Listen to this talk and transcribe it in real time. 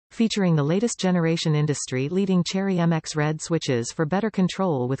featuring the latest generation industry-leading Cherry MX Red switches for better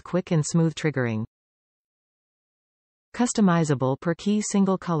control with quick and smooth triggering. Customizable per-key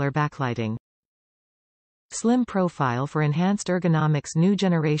single-color backlighting. Slim profile for enhanced ergonomics. New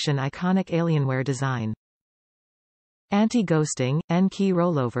generation iconic Alienware design. Anti-ghosting, Nkro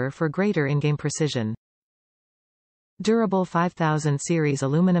rollover for greater in-game precision. Durable 5000 series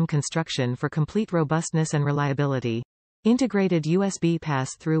aluminum construction for complete robustness and reliability. Integrated USB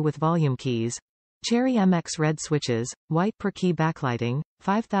pass-through with volume keys. Cherry MX Red switches, white per-key backlighting,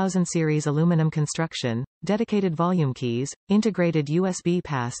 5000 series aluminum construction, dedicated volume keys, integrated USB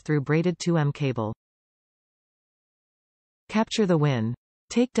pass-through braided 2M cable. Capture the win.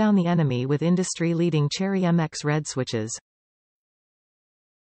 Take down the enemy with industry-leading Cherry MX Red switches.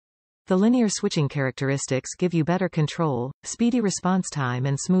 The linear switching characteristics give you better control, speedy response time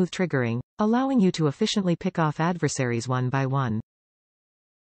and smooth triggering, allowing you to efficiently pick off adversaries one by one.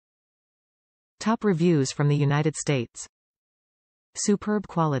 Top reviews from the United States. Superb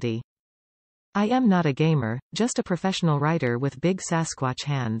quality. I am not a gamer, just a professional writer with big Sasquatch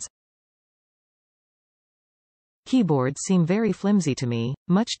hands. Keyboards seem very flimsy to me,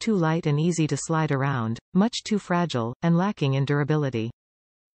 much too light and easy to slide around, much too fragile, and lacking in durability.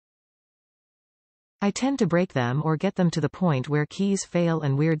 I tend to break them or get them to the point where keys fail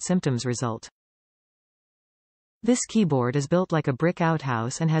and weird symptoms result. This keyboard is built like a brick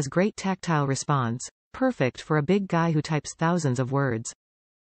outhouse and has great tactile response, perfect for a big guy who types thousands of words.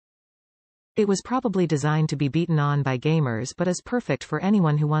 It was probably designed to be beaten on by gamers but is perfect for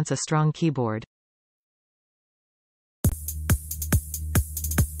anyone who wants a strong keyboard.